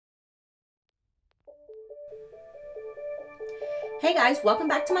Hey guys, welcome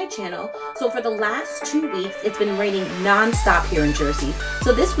back to my channel. So for the last 2 weeks, it's been raining non-stop here in Jersey.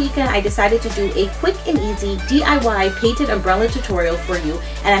 So this weekend, I decided to do a quick and easy DIY painted umbrella tutorial for you,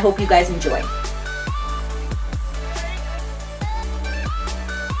 and I hope you guys enjoy.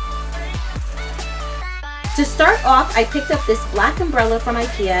 To start off, I picked up this black umbrella from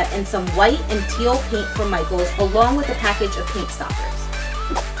IKEA and some white and teal paint from Michael's, along with a package of paint stoppers.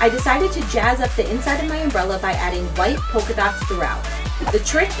 I decided to jazz up the inside of my umbrella by adding white polka dots throughout. The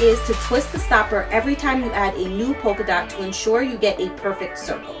trick is to twist the stopper every time you add a new polka dot to ensure you get a perfect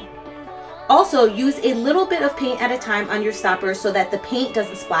circle. Also, use a little bit of paint at a time on your stopper so that the paint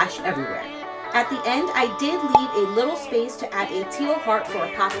doesn't splash everywhere. At the end, I did leave a little space to add a teal heart for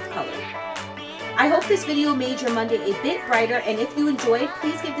a pop of color. I hope this video made your Monday a bit brighter, and if you enjoyed,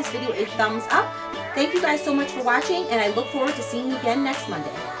 please give this video a thumbs up. Thank you guys so much for watching, and I look forward to seeing you again next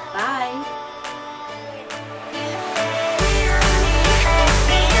Monday. Bye!